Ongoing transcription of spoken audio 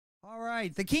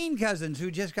right, the Keen Cousins,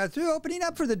 who just got through opening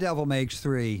up for The Devil Makes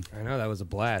Three. I know, that was a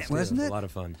blast. Wasn't it? Was a lot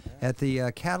of fun. At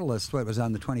the Catalyst, what was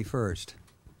on the 21st?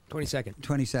 22nd.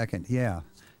 22nd, yeah.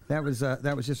 That was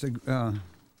just a...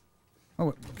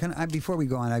 before we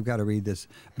go on, I've got to read this.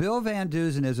 Bill Van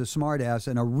Dusen is a smartass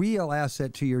and a real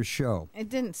asset to your show. It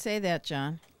didn't say that,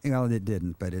 John. Well, it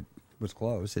didn't, but it was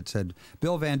close. It said,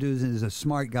 Bill Van Dusen is a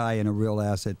smart guy and a real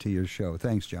asset to your show.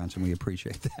 Thanks, Johnson. We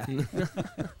appreciate that.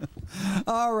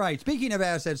 All right. Speaking of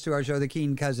assets to our show, the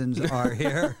Keen Cousins are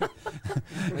here.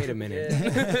 Wait a minute.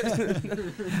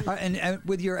 And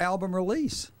with your album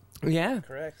release. Yeah.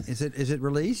 Correct. Is it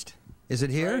released? Is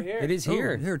it here? Right here. It is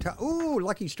here. Ooh,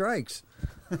 Lucky Strikes.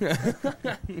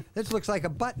 This looks like a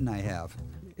button I have.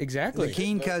 Exactly. The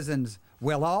Keen Cousins,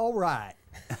 well, all right.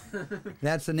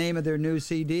 That's the name of their new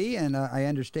CD, and I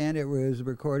understand it was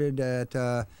recorded at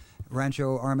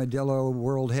Rancho Armadillo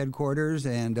World Headquarters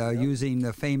and using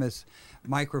the famous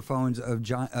microphones of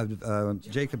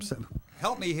Jacobson.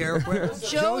 Help me here.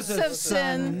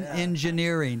 Josephson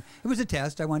Engineering. It was a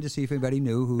test. I wanted to see if anybody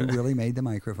knew who really made the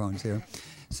microphones here.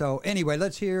 So anyway,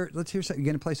 let's hear something. You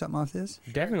going to play something off this?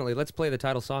 Definitely. Let's play the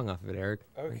title song off of it, Eric.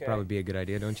 Okay. That'd probably be a good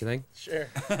idea, don't you think? Sure.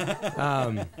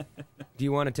 Do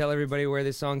you want to tell everybody where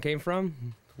this song came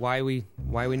from? Why we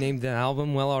named the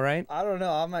album Well All Right? I don't know.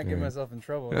 I might get myself in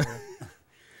trouble here.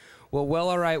 Well, Well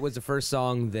All Right was the first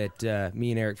song that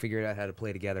me and Eric figured out how to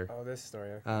play together. Oh, this story.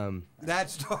 Okay. That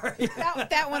story.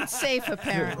 That one's safe,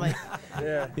 apparently.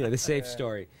 Yeah. Yeah, the safe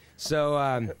story.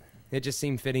 So it just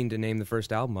seemed fitting to name the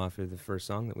first album off of the first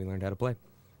song that we learned how to play.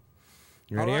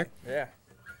 You ready, Eric? Yeah.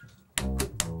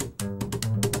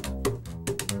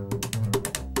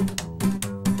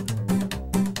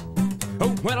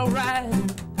 Oh, well, all right.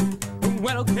 Oh,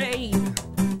 well, okay.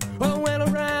 Oh, well,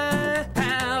 all right.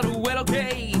 Oh, well,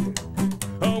 okay.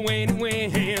 Oh, well,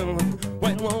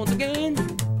 once again.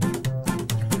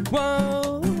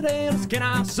 What else can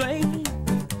I say?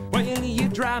 When you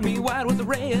drive me wild with the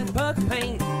red pucker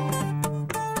paint.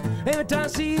 Every time I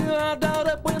see you all dolled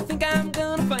up, well, I think I'm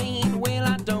gonna faint. Well,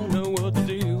 I don't know what to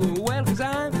do. Well, 'cause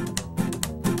I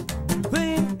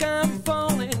think I'm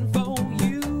falling for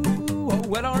you. Oh,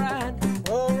 well, all right.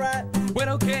 All right. Well,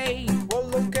 okay.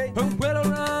 Well, okay. Oh, well, all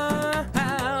right.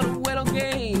 Oh, well,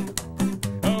 okay.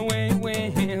 Oh, well,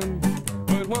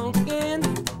 once again.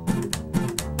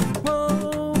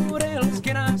 What else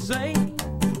can I say?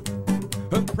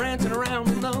 Prancing around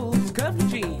in those cuffed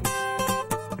jeans.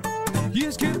 You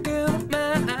just could get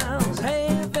miles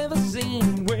have ever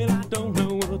seen. Well, I don't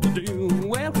know what to do.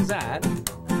 Well, 'cause I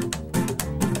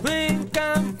think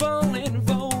I'm falling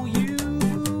for you.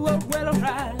 Oh, well, all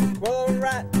right. Well, all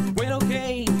right. Well,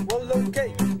 okay. Well,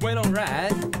 okay. Well, all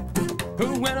right.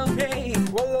 Oh, well, okay.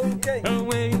 Well, okay. Oh,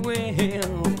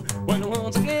 well,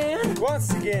 once again.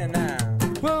 Once again now.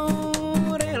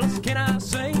 What else can I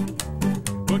say?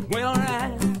 But, well, all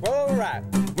right. Well, all right.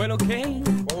 Well, okay.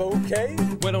 Well, okay.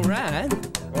 Well, all right.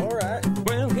 All right.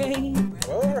 Well, okay.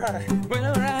 Well, all right. Well,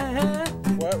 all right.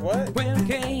 What? Well,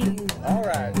 okay. All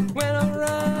right. Well, all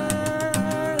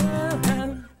right.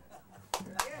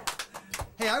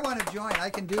 Hey, I want to join. I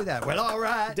can do that. Well, all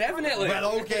right. Definitely.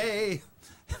 Well, okay.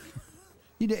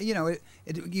 You know,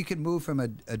 you could move from a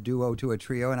duo to a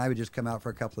trio, and I would just come out for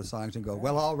a couple of songs and go,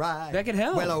 well, all right. That could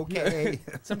help. Well, okay.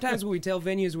 Sometimes when we tell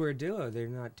venues we're a duo, they're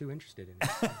not too interested in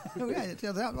it.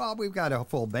 Well, we've got a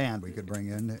full band we could bring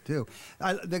in, too.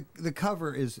 The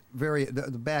cover is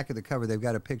the back of the cover, they've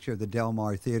got a picture of the Del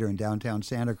Mar Theater in downtown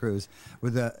Santa Cruz,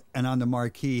 and on the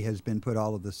marquee has been put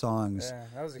all of the songs. Yeah,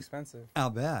 that was expensive.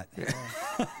 I'll bet. Yeah.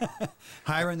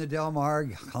 Hiring the Del Mar,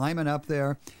 climbing up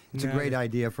there. It's a great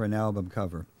idea for an album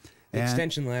cover. The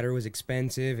extension ladder was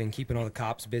expensive and keeping all the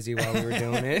cops busy while we were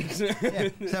doing it.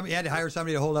 Yeah, you had to hire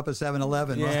somebody to hold up a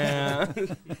 7-Eleven. Yeah.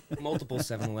 Multiple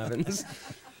 7-Elevens.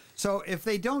 So if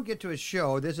they don't get to a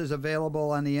show, this is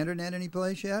available on the internet any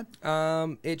place yet?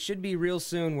 It should be real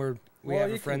soon. We have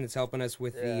a friend that's helping us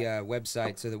with the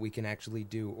website so that we can actually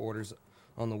do orders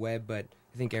on the web, but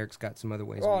I think Eric's got some other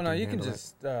ways. Oh, no, you can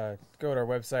just go to our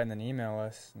website and then email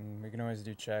us, and we can always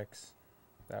do checks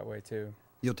that way, too.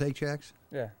 You'll take checks?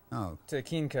 Yeah. Oh. To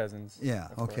Keen Cousins. Yeah,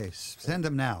 okay. Send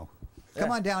them now. Come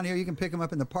on down here. You can pick them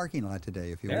up in the parking lot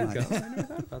today if you want. There you go. I never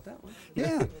thought about that one.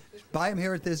 Yeah. Buy them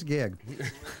here at this gig.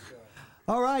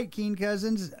 All right, Keen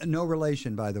Cousins. No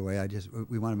relation, by the way.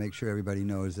 We want to make sure everybody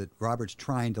knows that Robert's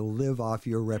trying to live off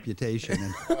your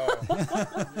reputation.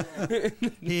 And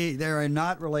they are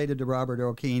not related to Robert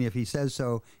O'Keen. If he says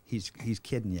so, he's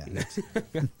kidding you.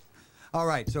 All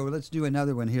right, so let's do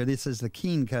another one here. This is the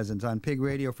Keen Cousins on Pig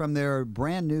Radio from their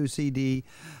brand new CD,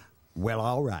 Well,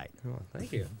 All Right. Oh,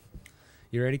 thank you.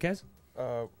 You ready, guys?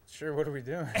 Sure, what are we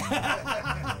doing? All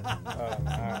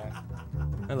right.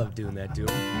 I love doing that to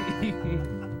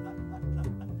him.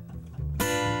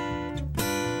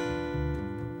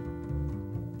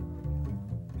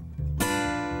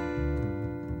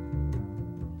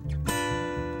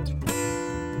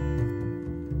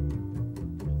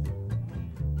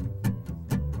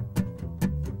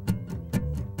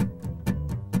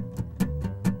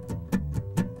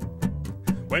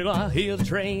 Well, I hear the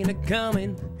train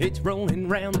a-comin', it's rolling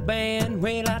round the bend.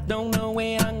 Well, I don't know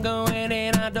where I'm going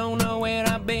and I don't know where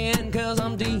I've been, 'cause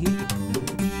I'm derailed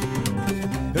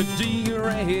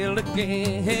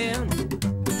again.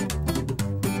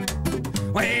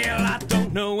 Well, I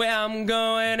don't know where I'm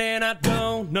going and I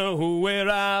don't know where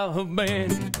I've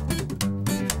been.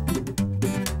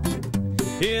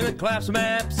 In the collapse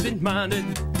maps and minded,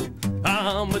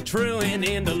 I'm a truant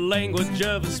in the language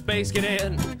of a space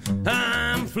cadet.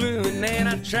 I'm fluent and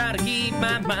I try to keep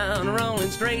my mind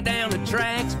rolling straight down the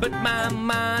tracks, but my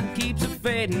mind keeps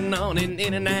fading on and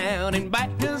in and out and back,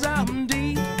 'cause I'm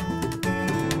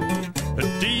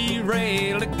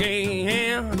derailed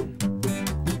again.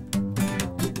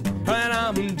 And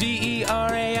I'm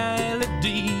derailed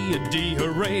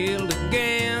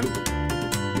again.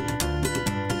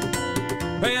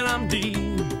 Well, I'm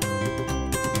derailed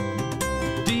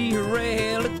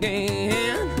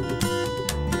again.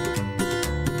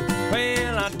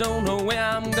 Well, I don't know where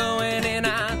I'm going and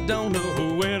I don't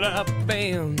know where I've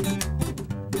been.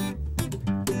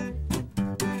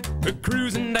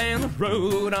 Cruising down the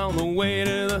road on the way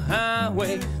to the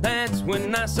highway, that's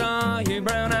when I saw your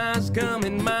brown eyes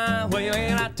coming my way.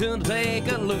 Well, I turned to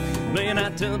take a look, then I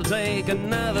turned to take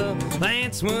another.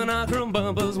 That's when I crumb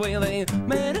bumpers, well, they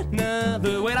met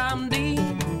another. Well, I'm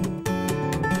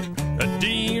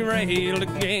derailed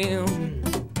again,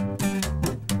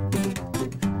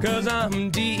 'cause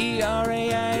I'm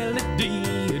derailed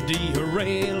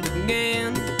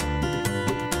again.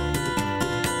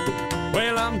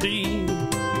 Well, I'm derailed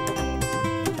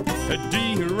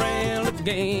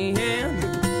again.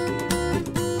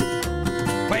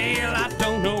 Well, I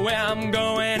don't know where I'm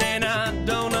going and I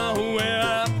don't know where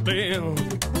I've been.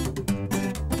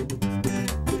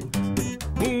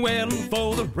 Waiting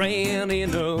for the rain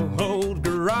in the old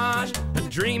garage,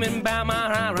 dreaming about my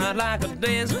high ride like a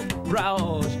desert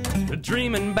rose,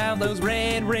 dreaming about those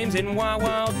red rims and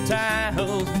wah-wah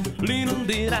tires. Little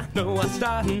did I know I was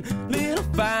starting little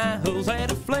fires,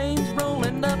 had the flames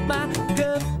rolling up my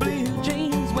gut blue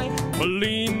jeans. Wait,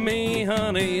 believe me,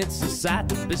 honey, it's a sight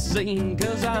to be seen,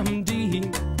 'cause I'm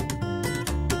derailed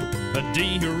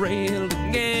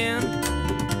again.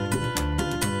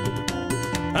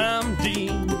 I'm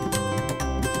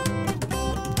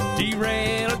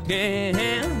derailed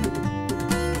again.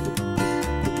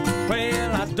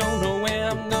 Well, I don't know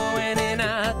where I'm going and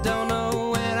I don't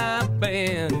know where I've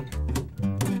been.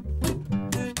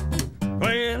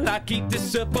 Well, I keep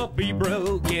this up, I'll be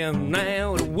broken.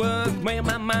 Now to work, when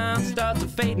my mind starts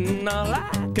fading, all I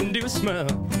can do is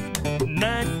smile.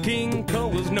 Nat King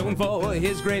Cole was known for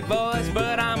his great voice,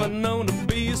 but I'm known to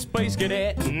be a space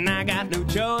cadet, and I got no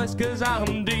choice, 'cause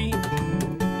I'm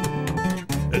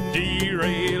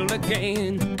derailed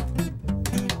again.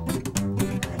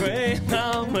 Well,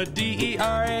 I'm a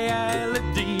derailed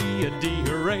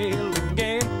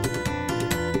again.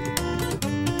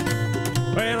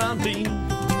 Well, I'm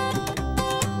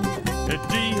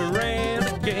derailed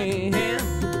again.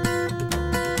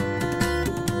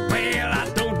 Well, I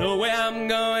don't know where I'm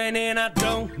going and I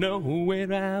don't know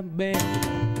where I've been.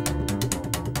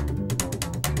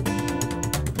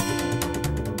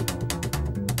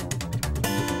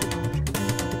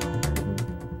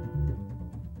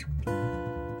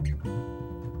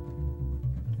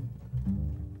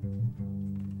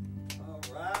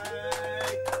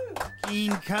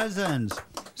 Keen Kousins.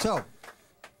 So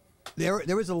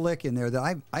there was a lick in there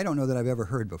that I don't know that I've ever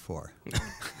heard before.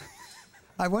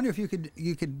 I wonder if you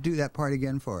could do that part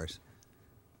again for us.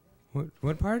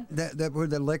 What part? That were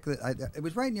the lick that it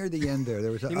was right near the end there.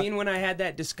 There was. You mean when I had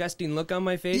that disgusting look on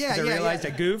my face because I realized I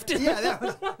goofed? Yeah, that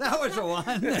was the one.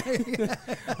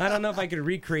 I don't know if I could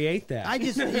recreate that. I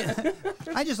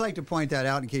just like to point that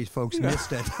out in case folks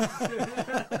missed it.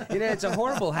 You know, it's a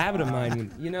horrible habit of mine.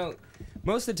 You know,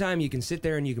 most of the time you can sit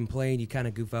there and you can play and you kind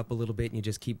of goof up a little bit and you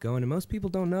just keep going, and most people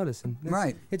don't notice. And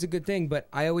right. It's a good thing, but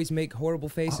I always make horrible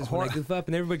faces when I goof up,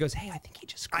 and everybody goes, "Hey, I think he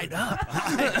just screwed up."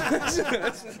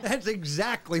 That's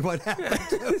exactly what happened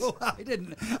too. I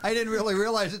didn't really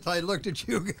realize it until I looked at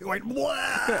you and went,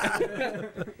 "Wah!"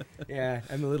 Yeah,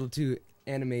 I'm a little too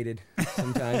animated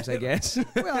sometimes, I guess.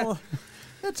 Well,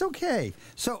 that's okay.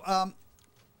 So,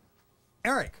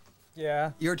 Eric.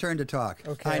 Yeah. Your turn to talk.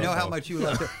 Okay. I know how much you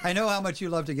love to. I know how much you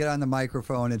love to get on the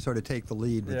microphone and sort of take the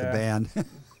lead with the band.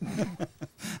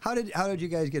 How did you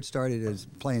guys get started as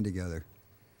playing together?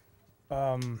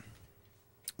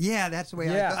 Yeah, that's the way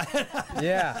I thought.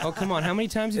 Yeah. Oh, come on. How many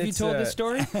times have you told this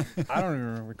story? I don't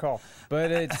even recall.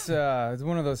 But it's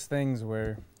one of those things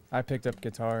where I picked up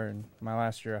guitar in my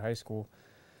last year of high school.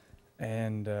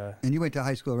 And you went to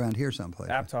high school around here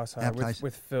someplace. Aptos High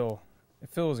with Phil.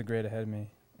 Phil was a grade ahead of me.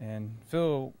 And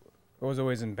Phil was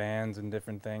always in bands and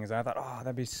different things. And I thought, oh,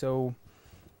 that'd be so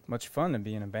much fun to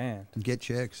be in a band. Get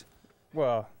chicks.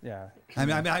 Well, yeah. I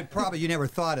mean, I probably you never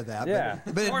thought of that. Yeah.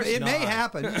 But it may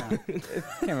happen. Yeah. It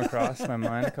came across my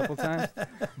mind a couple times.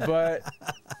 But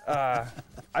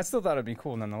I still thought it'd be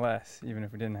cool nonetheless, even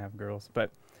if we didn't have girls. But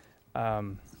I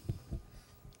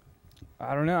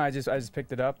don't know. I just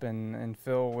picked it up, and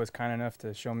Phil was kind enough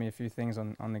to show me a few things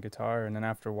on the guitar. And then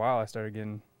after a while, I started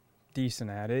getting decent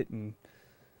at it. And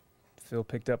Phil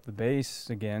picked up the bass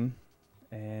again,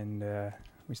 and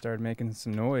we started making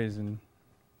some noise and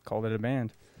called it a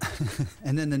band.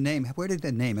 And then the name. Where did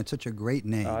the name? It's such a great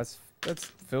name. That's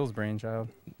Phil's brainchild.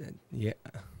 Yeah.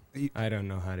 I don't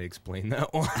know how to explain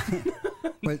that one.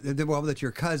 Well, that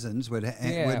your cousins would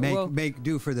make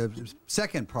do for the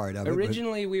second part of it.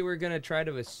 Originally, we were going to try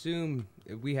to assume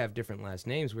we have different last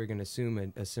names. We were going to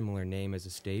assume a similar name as a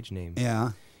stage name.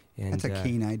 Yeah, and, that's a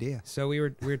keen idea. So we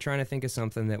were trying to think of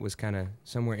something that was kind of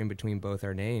somewhere in between both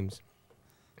our names,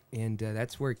 and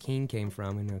that's where Keen came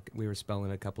from. And we were spelling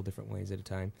it a couple different ways at a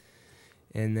time,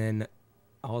 and then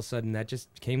all of a sudden that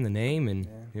just became the name, and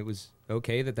it was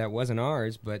okay that wasn't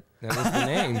ours, but that was the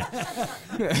name.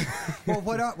 Well,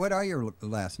 what are your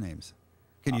last names?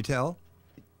 Can you tell?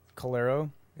 Calero.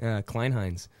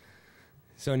 Kleinheinz.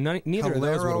 So neither of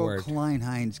those would work.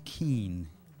 Kleinheinz Keen.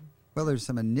 Well, there's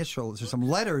some initials, there's some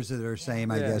letters that are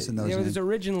same, I guess, in those names. There's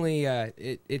originally,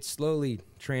 it slowly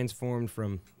transformed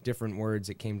from different words.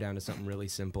 It came down to something really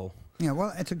simple. Yeah,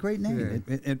 well, it's a great name.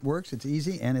 Yeah. It works, it's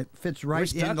easy, and it fits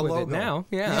right in the logo. It now,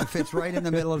 yeah. It fits right in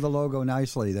the middle of the logo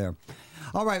nicely there.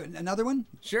 All right, another one?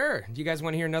 Sure. Do you guys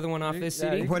want to hear another one off this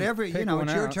CD? Whatever, it's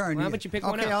your turn. Well, how about you pick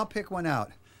one out? Okay, I'll pick one out.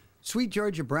 Sweet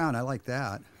Georgia Brown, I like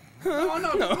that. Oh,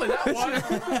 no, that one.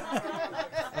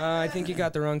 I think you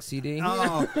got the wrong CD.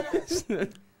 Oh.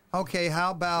 Okay,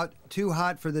 how about Too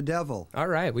Hot for the Devil? All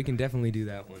right, we can definitely do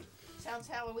that one. Sounds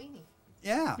Halloween-y.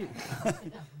 Yeah.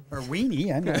 Or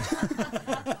weenie, I know.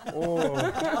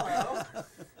 Oh.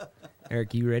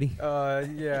 Eric, you ready?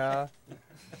 Yeah.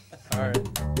 All right.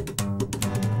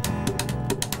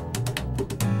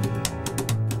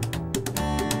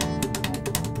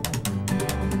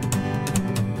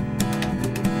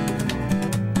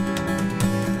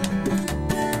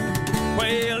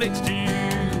 Well, it's too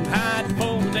hot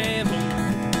for the devil,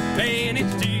 and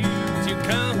it's due to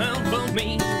come home for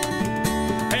me.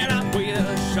 And I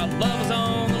wish our love was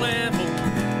on the level,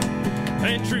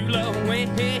 and true love, well,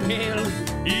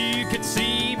 you could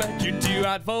see, but you're too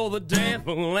hot for the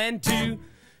devil, and too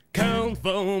cold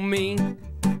for me.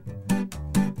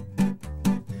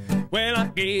 Well, I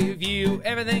gave you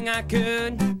everything I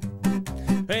could,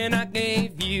 and I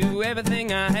gave you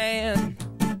everything I had.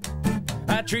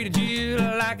 I treated you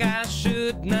like I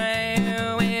should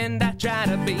now, and I try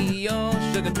to be your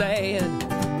sugar dad.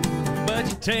 But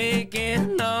you're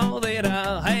taking all that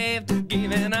I'll have to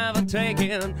give, and I've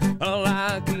taken all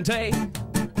I can take.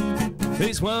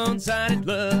 This one-sided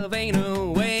love ain't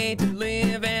no way to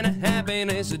live, and a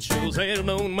happiness that shows hell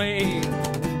don't make.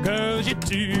 'Cause you're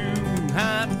too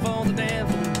hot for the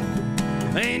devil,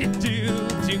 and you're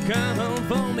too come home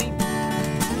for me.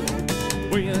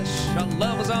 Wish our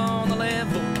love was on the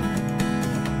level,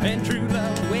 and true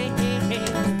love, well,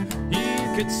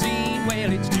 you could see,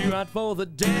 well, it's too hot for the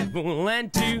devil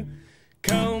and too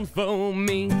cold for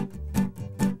me.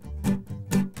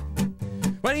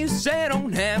 Well, you say I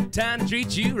don't have time to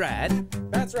treat you right.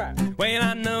 That's right. Well,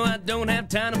 I know I don't have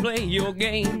time to play your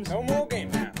games. No more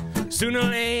games now. Sooner or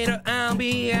later I'll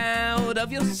be out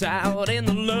of your sight, and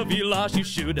the love you lost you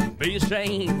should be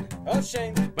ashamed.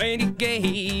 Ashamed. When you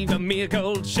gave me a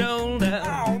cold shoulder,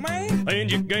 Oh, man.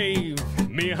 and you gave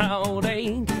me a hot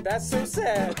ache. That's so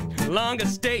sad. Longer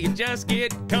stay, just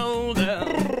get colder.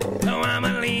 So I'm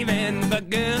leaving for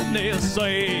goodness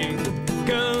sake.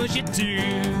 'Cause you're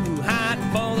too hot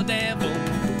for the devil,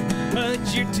 but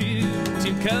you're too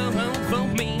come home for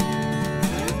me.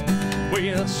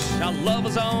 Wish our love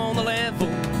was on the level,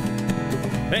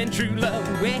 and true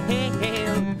love, well,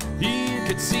 you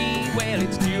could see, well,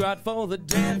 it's too hot for the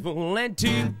devil and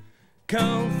too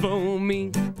cold for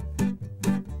me.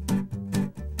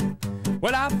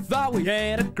 Well, I thought we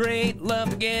had a great love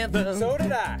together. So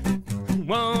did I.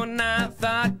 one I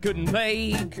thought couldn't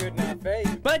play. Could not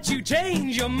fade. But you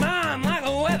change your mind like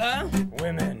a weather.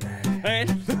 Women. And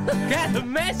look at the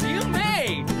mess you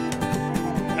made.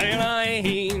 And I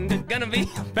ain't gonna be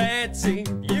fancy.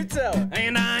 You tell her.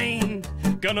 And I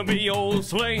ain't gonna be old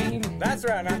slave. That's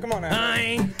right. Now, come on now. I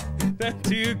ain't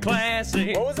too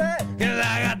classy. What was that? Cause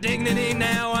I got dignity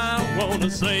now I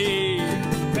wanna say.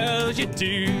 Cause you're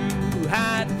too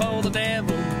hot for the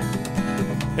devil.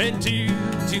 And too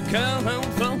come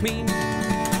home for me.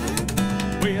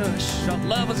 Wish our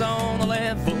love was on the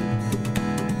level.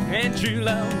 And true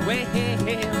love, well,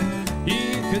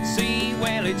 you could see,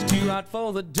 well, it's too hot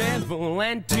for the devil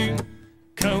and too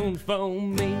cold for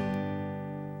me.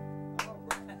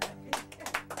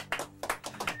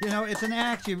 You know, it's an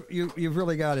act you've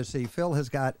really got to see. Phil has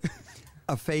got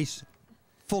a face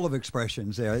full of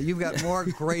expressions there. You've got more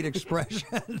great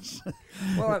expressions.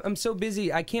 Well, I'm so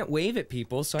busy, I can't wave at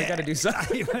people, so I got to do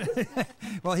something.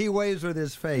 Well, he waves with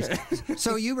his face.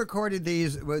 So you recorded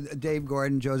these with Dave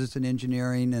Gordon, Josephson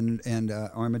Engineering, and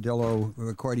Armadillo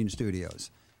Recording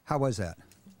Studios. How was that?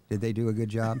 Did they do a good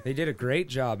job? They did a great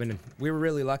job, and we were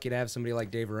really lucky to have somebody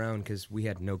like Dave around because we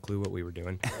had no clue what we were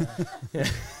doing.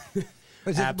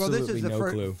 Absolutely well, this is the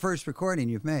clue. first recording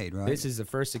you've made, right? This is the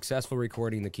first successful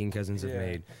recording the Keen Cousins have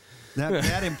made.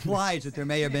 That implies that there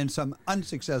may have been some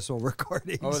unsuccessful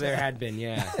recordings. Oh, there had been,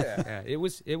 yeah. It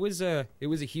was a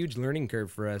huge learning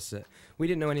curve for us. We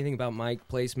didn't know anything about mic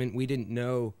placement. We didn't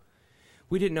know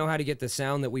how to get the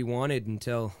sound that we wanted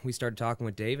until we started talking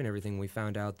with Dave and everything. We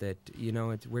found out that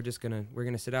we're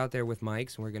gonna sit out there with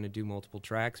mics and we're gonna do multiple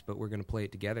tracks, but we're gonna play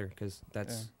it together because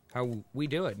that's how we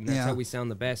do it, and that's how we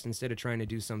sound the best. Instead of trying to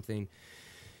do something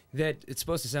that it's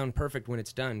supposed to sound perfect when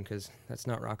it's done, because that's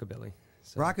not rockabilly.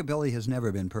 So. Rockabilly has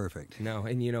never been perfect. No,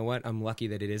 and you know what? I'm lucky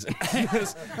that it isn't.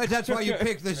 That's why you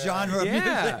picked this genre of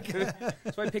music.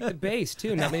 That's why I picked the bass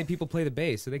too. Not many people play the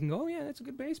bass, so they can go, "Oh yeah, that's a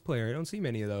good bass player." I don't see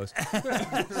many of those.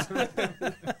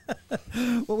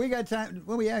 Well, we got time.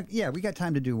 Well, we got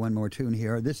time to do one more tune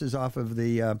here. This is off of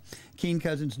the Keen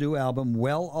Cousins' new album,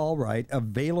 "Well, All Right,"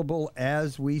 available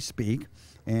as we speak.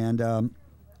 And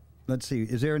let's see,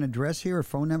 is there an address here or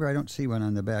phone number? I don't see one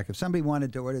on the back. If somebody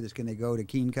wanted to order this, can they go to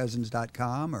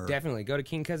keencousins.com? Or? Definitely. Go to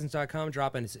keencousins.com,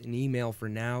 drop in an email for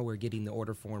now. We're getting the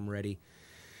order form ready.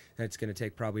 That's going to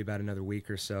take probably about another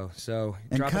week or so. So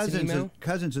drop us an email.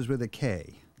 Cousins is with a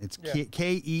K. It's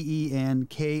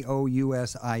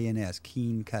K-E-E-N-K-O-U-S-I-N-S,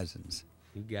 Keen Cousins.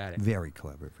 You got it. Very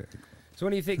clever, very clever. So what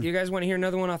do you think? You guys want to hear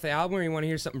another one off the album, or you want to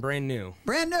hear something brand new?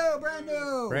 Brand new, brand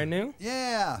new. Brand new?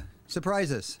 Yeah.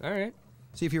 Surprise us. All right.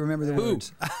 See if you remember the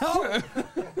words. 1,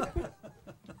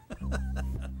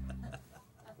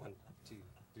 2,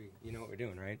 3. You know what we're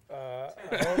doing, right? I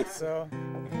hope so.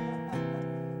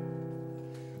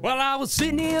 Well, I was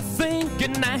sitting here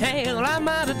thinking, hell, I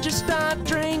might have just started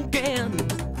drinking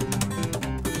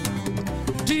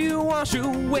to wash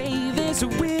away this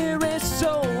weary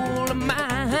soul of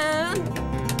mine.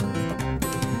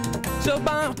 So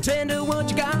bartender, what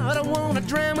you got? I wanna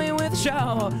drown me with a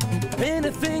shot.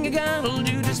 Anything you got'll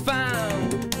do just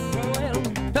fine. Well,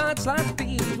 thoughts like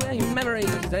these, well, your memories,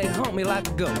 they haunt me like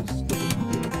a ghost.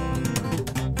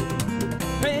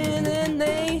 And then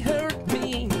they hurt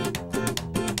me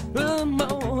the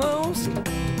most.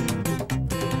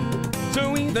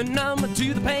 So either numb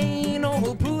to the pain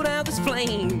or put out this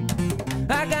flame.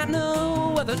 I got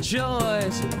no other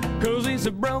choice, 'cause it's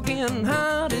a broken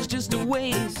heart, it's just a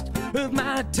waste of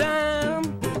my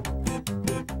time.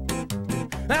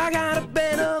 I got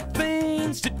better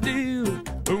things to do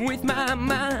with my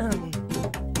mind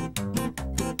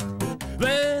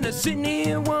than sitting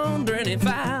here wondering if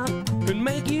I could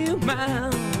make you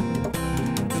mine.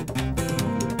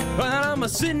 Well, I'm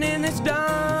sitting in this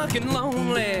dark and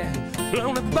lonely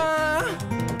bar,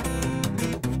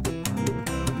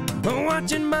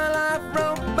 watching my life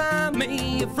roll by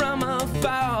me from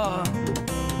afar.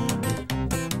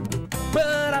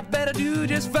 But I better do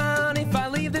just fine if I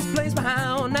leave this place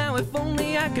behind. Now if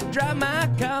only I could drive my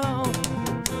car,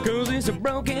 'cause it's a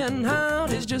broken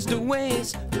heart, it's just a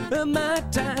waste of my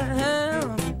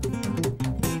time.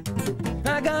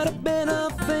 I got better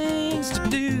things to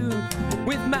do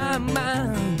with my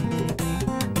mind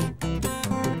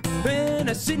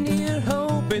than sitting here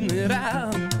hoping that I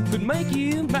could make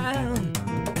you mine.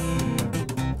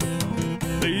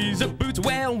 These are boots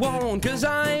well worn, 'cause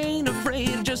I ain't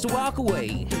afraid just to walk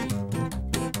away.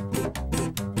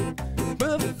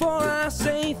 But before I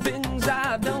say things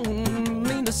I don't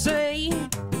mean to say,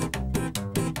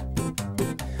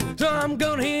 So I'm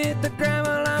gonna hit the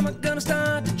gravel, I'm gonna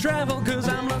start to travel, 'cause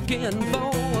I'm looking for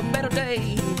a better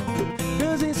day.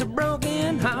 'Cause it's a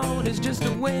broken heart, it's just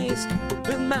a waste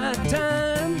of my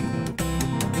time.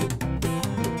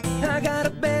 I got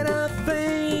a better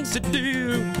things to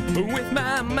do with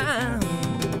my mind.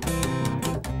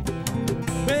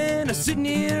 And I'm sitting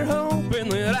here hoping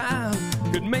that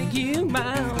I could make you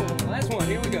mine. Last one,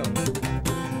 here we go.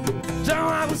 So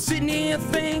I was sitting here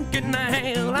thinking,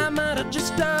 hell, I might have just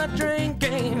started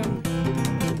drinking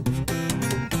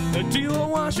to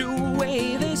wash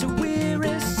away this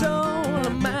weary soul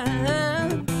of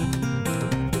mine.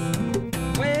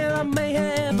 Well, I may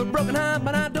have a broken heart,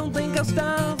 but I don't think I'll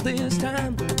stop this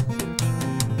time.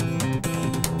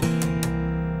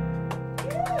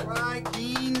 All right,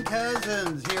 Keen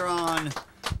Kousins here on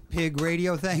Pig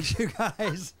Radio. Thanks, you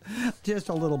guys. Just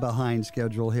a little behind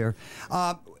schedule here.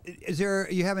 Is there,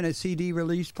 you having a CD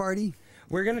release party?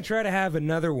 We're going to try to have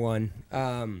another one.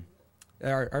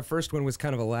 Our first one was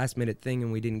kind of a last-minute thing,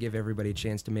 and we didn't give everybody a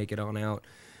chance to make it on out.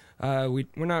 We're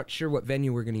not sure what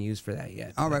venue we're going to use for that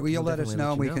yet. All right, well, you'll let us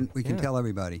know. We can Yeah. tell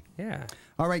everybody. Yeah.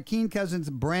 All right, Keen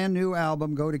Kousins' brand new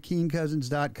album. Go to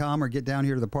keenkousins.com or get down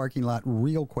here to the parking lot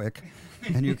real quick,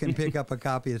 and you can pick up a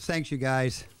copy. Thanks, you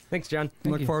guys. Thanks, John.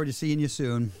 Look forward to seeing you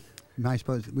soon. I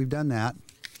suppose we've done that.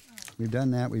 We've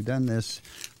done that. We've done this.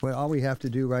 Well, all we have to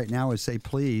do right now is say,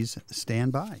 please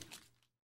stand by.